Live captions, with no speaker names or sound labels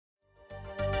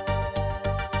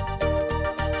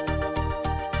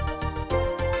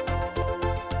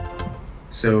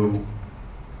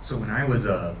So when I was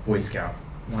a Boy Scout,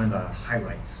 one of the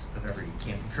highlights of every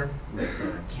camping trip was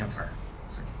the campfire. It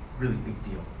was like a really big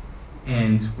deal.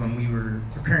 And when we were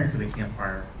preparing for the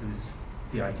campfire, it was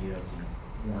the idea of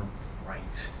warmth,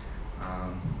 light,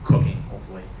 cooking,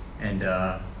 hopefully, and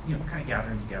kind of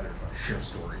gathering together to share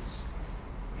stories.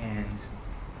 And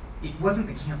it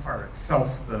wasn't the campfire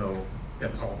itself, though,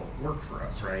 that was all the work for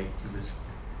us, right? It was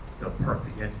the parts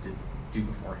that you had to do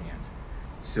beforehand.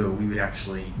 So we would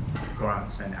actually go out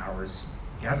and spend hours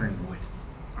gathering wood.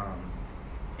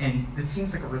 And this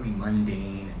seems like a really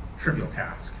mundane and trivial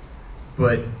task,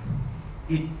 but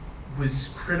it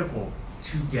was critical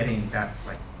to getting that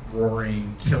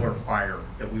roaring killer fire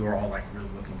that we were all really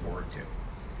looking forward to.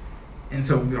 And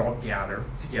so we would all gather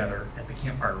together at the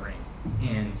campfire ring,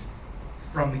 and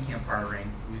from the campfire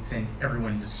ring, we would send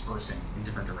everyone dispersing in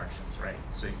different directions, right?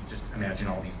 So you just imagine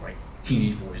all these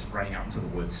teenage boys running out into the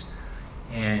woods,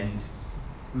 and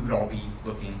we would all be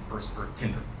looking first for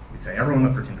tinder. We'd say, everyone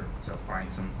look for tinder. So find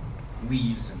some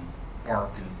leaves and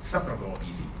bark and stuff that'll go up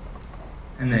easy.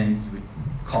 And then you would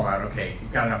call out, okay,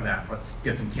 we've got enough of that, let's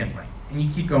get some kindling. And you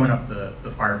keep going up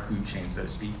the fire food chain, so to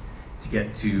speak, to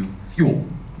get to fuel.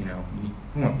 You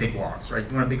want big logs, right?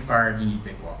 You want a big fire, you need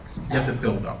big logs. You have to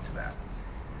build up to that.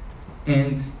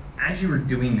 And as you were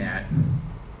doing that,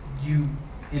 you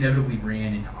inevitably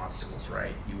ran into obstacles,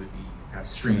 right? You would have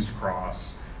streams to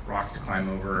cross, rocks to climb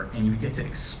over, and you would get to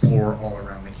explore all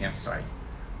around the campsite.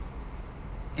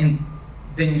 And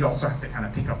then you'd also have to kind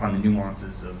of pick up on the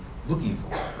nuances of looking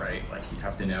for it, right? You'd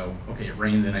have to know, okay, it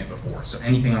rained the night before, so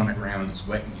anything on the ground is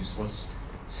wet and useless.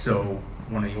 So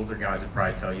one of the older guys would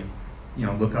probably tell you,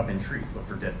 look up in trees, look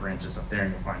for dead branches up there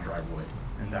and you'll find dry wood.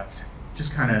 And that's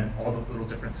just kind of all the little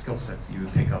different skill sets you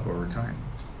would pick up over time.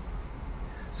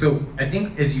 So I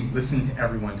think as you listen to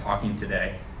everyone talking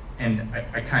today, and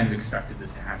I kind of expected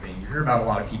this to happen, you hear about a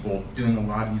lot of people doing a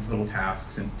lot of these little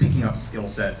tasks and picking up skill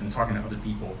sets and talking to other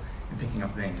people and picking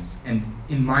up things. And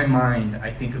in my mind,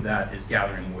 I think of that as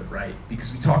gathering wood, right?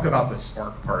 Because we talk about the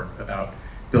spark part, about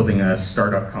building a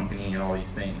startup company and all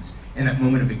these things, and that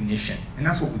moment of ignition. And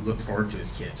that's what we looked forward to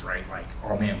as kids, right?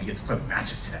 Oh man, we get to play with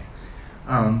matches today.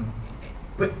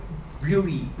 But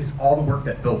really, it's all the work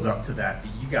that builds up to that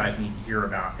you guys need to hear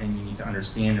about and you need to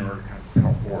understand in order to kind of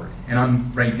propel forward. And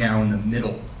I'm right now in the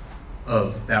middle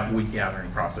of that wood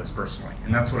gathering process personally,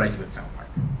 and that's what I do at SoundPipe.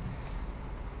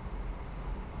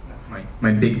 That's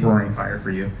my big roaring fire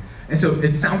for you. And so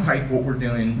at SoundPipe, what we're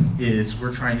doing is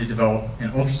we're trying to develop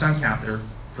an ultrasound catheter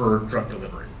for drug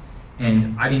delivery.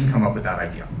 And I didn't come up with that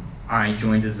idea. I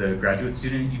joined as a graduate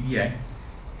student at UVA,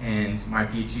 and my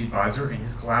Ph.D. advisor and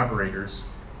his collaborators,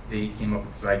 they came up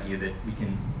with this idea that we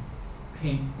can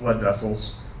paint blood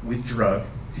vessels with drug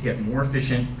to get more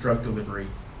efficient drug delivery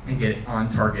and get it on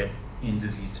target in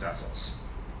diseased vessels.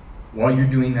 While you're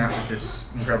doing that with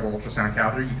this incredible ultrasound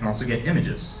catheter, you can also get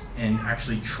images and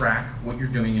actually track what you're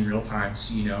doing in real time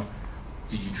so you know,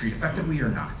 did you treat effectively or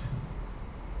not?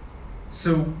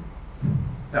 So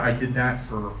I did that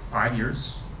for 5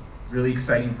 years, really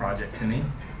exciting project to me.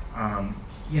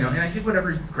 And I did what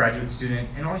every graduate student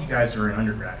and all you guys who are in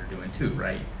undergrad are doing too,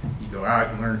 right? You go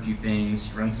out, you learn a few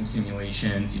things, you run some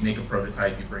simulations, you make a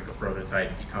prototype, you break a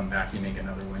prototype, you come back, you make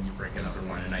another one, you break another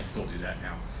one, and I still do that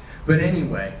now. But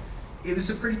anyway, it was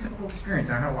a pretty typical experience.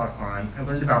 I had a lot of fun. I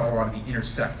learned about a lot of the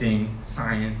intersecting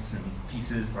science and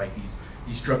pieces like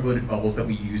these drug-loaded bubbles that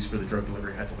we use for the drug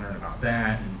delivery. I had to learn about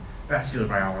that and vascular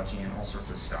biology and all sorts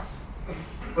of stuff.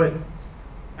 But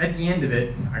at the end of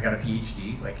it, I got a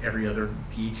Ph.D. like every other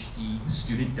Ph.D.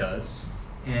 student does,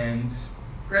 and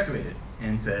graduated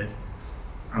and said,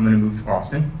 I'm gonna move to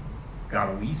Boston. Got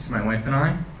a lease, my wife and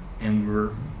I, and we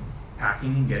were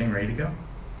packing and getting ready to go.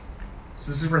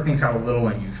 So this is where things got a little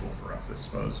unusual for us, I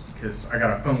suppose, because I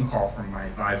got a phone call from my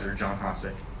advisor, John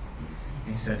Hosick,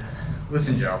 and he said,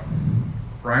 listen, Joe,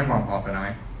 Brian Wamhoff and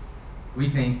I, we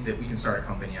think that we can start a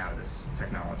company out of this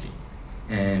technology.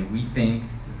 And we think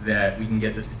that we can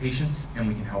get this to patients and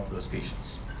we can help those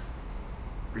patients.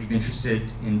 Are you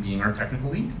interested in being our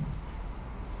technical lead?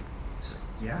 So,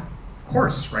 yeah, of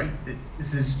course, right?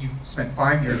 You've spent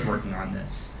 5 years working on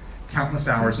this, countless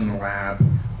hours in the lab,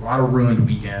 a lot of ruined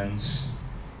weekends,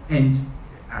 and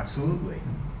absolutely.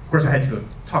 Of course, I had to go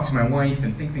talk to my wife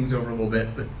and think things over a little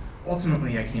bit, but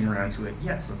ultimately I came around to it,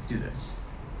 yes, let's do this.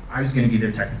 I was gonna be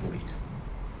their technical lead.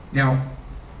 Now,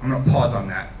 I'm gonna pause on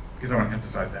that because I want to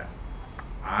emphasize that.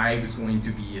 I was going to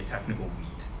be a technical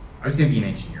lead. I was going to be an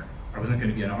engineer. I wasn't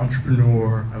going to be an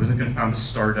entrepreneur. I wasn't going to found a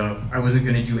startup. I wasn't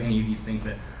going to do any of these things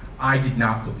that I did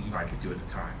not believe I could do at the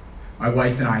time. My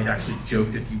wife and I had actually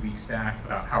joked a few weeks back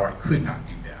about how I could not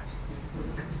do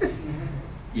that.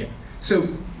 Yeah. So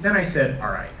then I said, all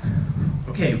right,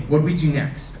 okay, what do we do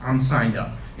next? I'm signed up.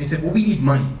 And he said, well, we need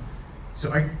money.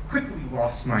 So I quickly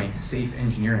lost my safe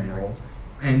engineering role,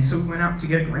 and so we went out to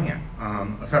get a grant,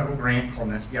 a federal grant called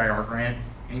an SBIR grant.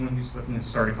 Anyone who's looking to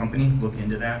start a company, look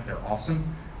into that. They're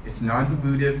awesome. It's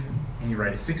non-dilutive, and you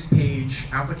write a 6-page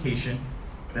application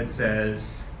that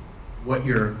says what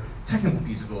your technical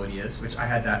feasibility is, which I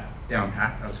had that down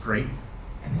pat, that was great.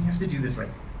 And then you have to do this like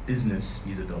business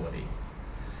feasibility.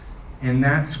 And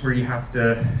that's where you have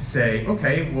to say,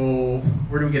 okay, well,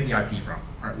 where do we get the IP from?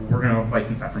 All right, well, we're gonna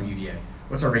license that from UVA.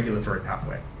 What's our regulatory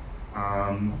pathway?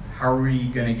 How are we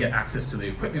gonna get access to the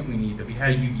equipment we need that we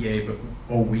had at UVA, but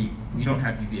oh, we don't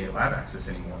have UVA lab access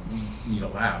anymore. We need a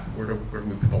lab. Where do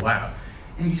we put the lab?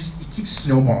 And you keep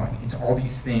snowballing into all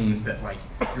these things that, like,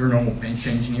 your normal bench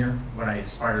engineer, what I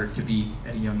aspired to be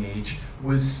at a young age,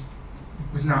 was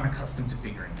not accustomed to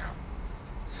figuring out.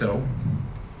 So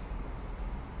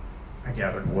I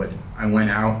gathered wood. I went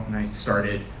out and I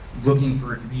started looking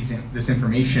for this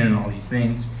information and all these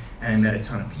things, and I met a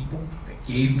ton of people that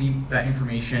gave me that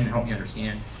information, helped me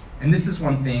understand. And this is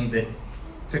one thing that,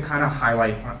 to kind of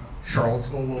highlight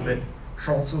Charlottesville a little bit,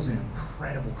 Charlottesville's an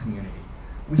incredible community.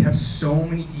 We have so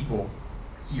many people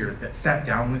here that sat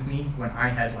down with me when I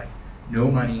had like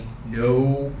no money,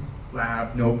 no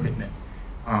lab, no equipment.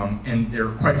 And there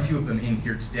are quite a few of them in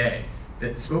here today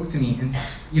that spoke to me and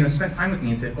spent time with me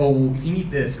and said, oh, well, if you need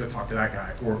this, go talk to that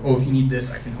guy. Or, oh, if you need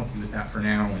this, I can help you with that for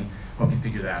now and help you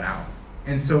figure that out.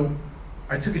 And so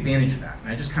I took advantage of that.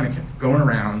 And I just kind of kept going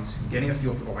around, getting a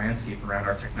feel for the landscape around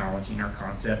our technology and our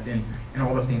concept and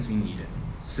all the things we needed.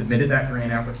 Submitted that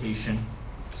grant application,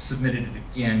 submitted it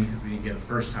again because we didn't get it the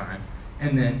first time,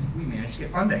 and then we managed to get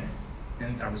funding.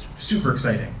 And that was super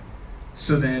exciting.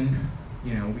 So then,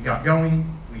 we got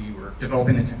going, we were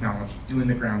developing the technology, doing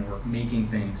the groundwork, making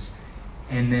things,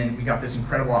 and then we got this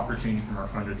incredible opportunity from our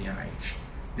funder, the NIH.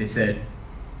 They said,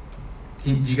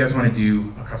 do you guys want to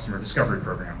do a customer discovery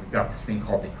program? We've got this thing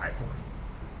called the ICOR,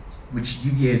 which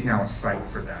UVA is now a site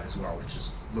for that as well, which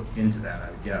is look into that, I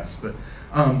would guess. But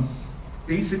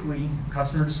basically,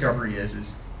 customer discovery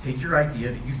is take your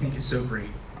idea that you think is so great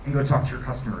and go talk to your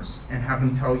customers and have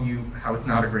them tell you how it's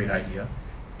not a great idea,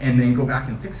 and then go back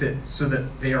and fix it so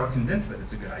that they are convinced that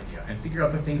it's a good idea and figure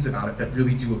out the things about it that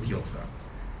really do appeal to them.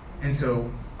 And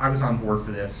so I was on board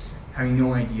for this, having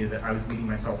no idea that I was leading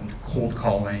myself into cold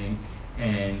calling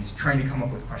and trying to come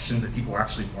up with questions that people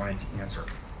actually wanted to answer.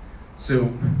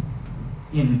 So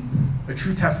in a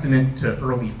true testament to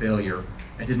early failure,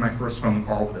 I did my first phone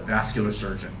call with a vascular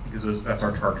surgeon because that's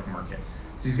our target market.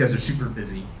 So these guys are super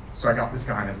busy. So I got this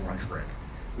guy on his lunch break,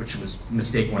 which was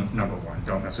mistake number one,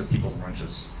 don't mess with people's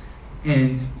lunches.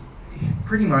 And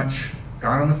pretty much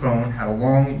got on the phone, had a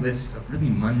long list of really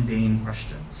mundane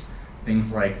questions.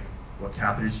 Things like, what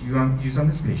catheters do you use on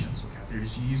this patient? What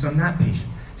catheters do you use on that patient?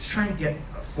 Just trying to get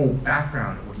a full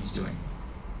background of what he's doing.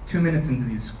 2 minutes into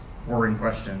these boring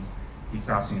questions, he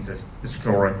stops me and says, Mr.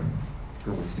 Kilroy,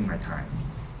 you're wasting my time.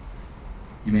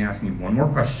 You may ask me one more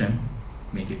question,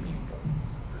 make it meaningful.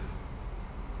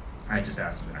 I just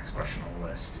asked him the next question on the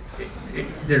list.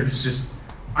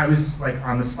 I was like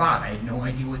on the spot. I had no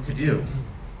idea what to do.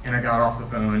 And I got off the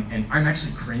phone, and I'm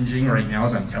actually cringing right now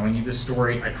as I'm telling you this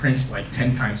story. I cringed like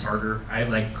 10 times harder.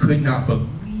 I could not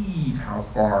believe how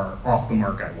far off the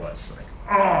mark I was.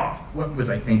 What was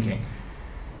I thinking?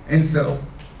 And so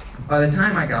by the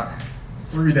time I got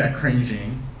through that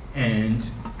cringing and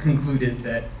concluded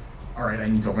that, all right, I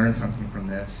need to learn something from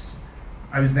this,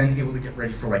 I was then able to get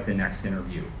ready for the next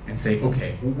interview and say,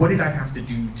 okay, well, what did I have to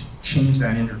do to change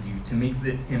that interview to make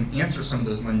him answer some of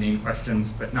those mundane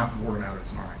questions but not bore him out of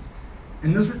his mind?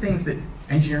 And those were things that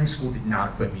engineering school did not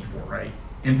equip me for, right?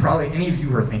 And probably any of you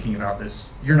who are thinking about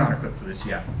this, you're not equipped for this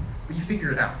yet, but you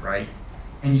figure it out, right?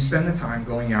 And you spend the time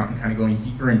going out and kind of going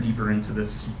deeper and deeper into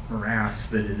this morass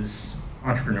that is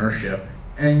entrepreneurship,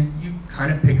 and you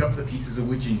kind of pick up the pieces of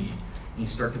what you need. And you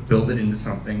start to build it into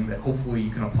something that hopefully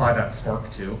you can apply that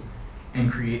spark to and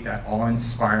create that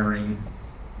awe-inspiring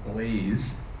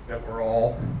blaze that we're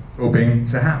all hoping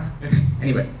to have.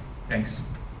 Anyway, thanks.